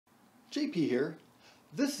JP here.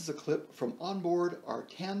 This is a clip from onboard our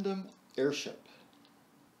Tandem airship.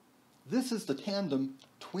 This is the Tandem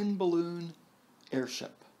twin balloon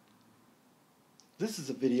airship. This is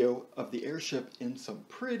a video of the airship in some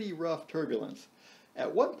pretty rough turbulence.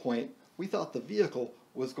 At one point, we thought the vehicle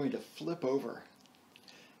was going to flip over.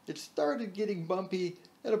 It started getting bumpy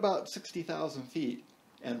at about 60,000 feet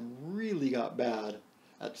and really got bad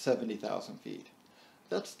at 70,000 feet.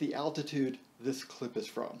 That's the altitude this clip is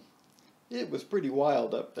from. It was pretty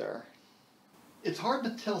wild up there. It's hard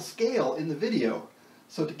to tell scale in the video,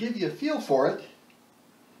 so to give you a feel for it,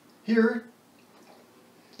 here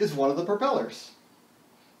is one of the propellers.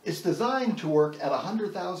 It's designed to work at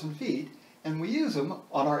 100,000 feet, and we use them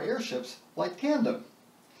on our airships like Tandem.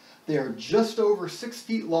 They are just over 6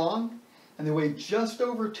 feet long, and they weigh just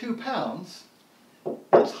over 2 pounds.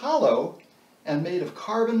 It's hollow and made of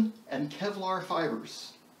carbon and Kevlar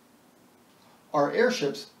fibers. Our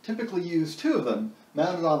airships typically use 2 of them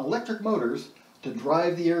mounted on electric motors to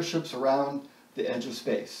drive the airships around the edge of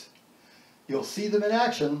space. You'll see them in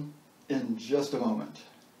action in just a moment.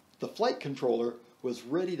 The flight controller was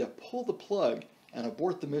ready to pull the plug and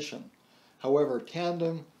abort the mission. However,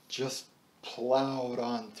 Tandem just plowed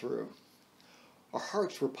on through. Our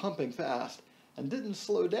hearts were pumping fast and didn't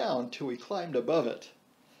slow down till we climbed above it.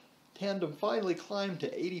 Tandem finally climbed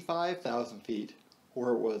to 85,000 feet,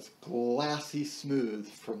 where it was glassy smooth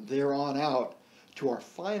from there on out to our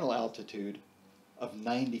final altitude of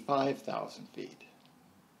 95,000 feet.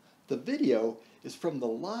 The video is from the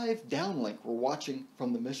live downlink we're watching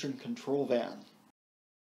from the mission control van.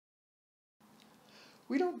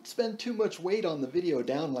 We don't spend too much weight on the video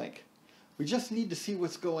downlink. We just need to see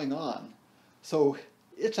what's going on. So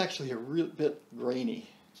it's actually a real bit grainy.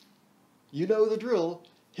 You know the drill.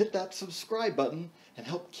 Hit that subscribe button and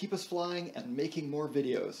help keep us flying and making more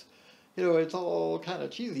videos. You know, it's all kind of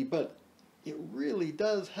cheesy, but it really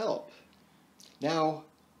does help. Now,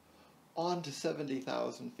 on to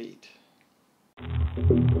 70,000 feet.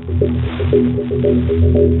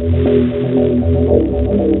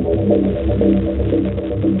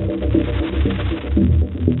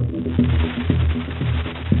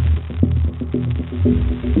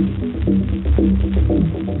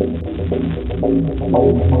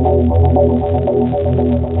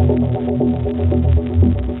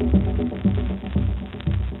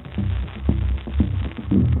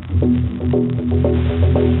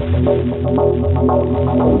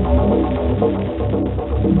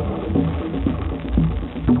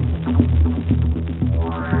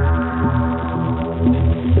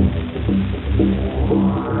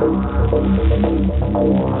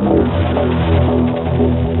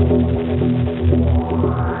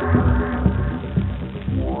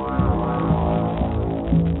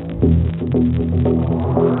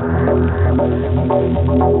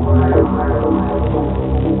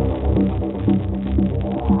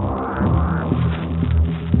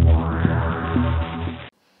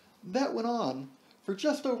 That went on for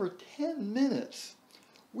just over 10 minutes.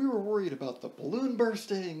 We were worried about the balloon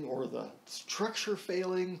bursting or the structure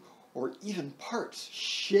failing or even parts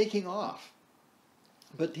shaking off.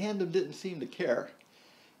 But Tandem didn't seem to care,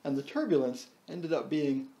 and the turbulence ended up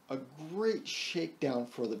being a great shakedown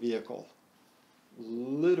for the vehicle.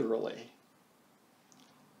 Literally.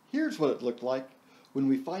 Here's what it looked like when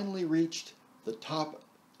we finally reached the top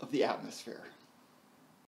of the atmosphere.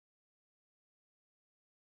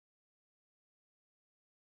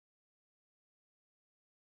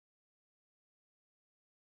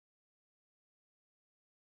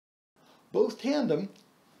 Both Tandem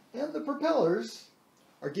and the propellers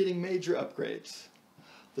are getting major upgrades.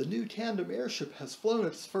 The new Tandem airship has flown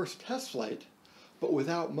its first test flight, but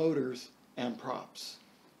without motors and props.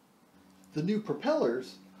 The new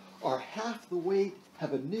propellers are half the weight,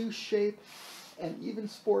 have a new shape, and even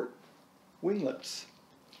sport winglets.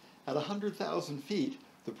 At 100,000 feet,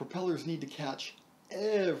 the propellers need to catch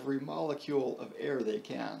every molecule of air they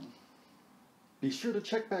can. Be sure to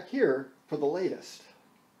check back here for the latest.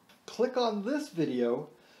 Click on this video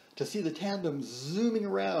to see the Tandem zooming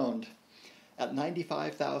around at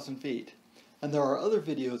 95,000 feet. And there are other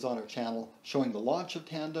videos on our channel showing the launch of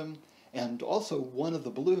Tandem and also one of the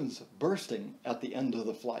balloons bursting at the end of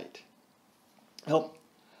the flight. Well,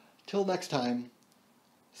 till next time,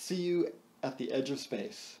 see you at the edge of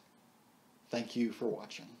space. Thank you for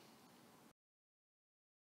watching.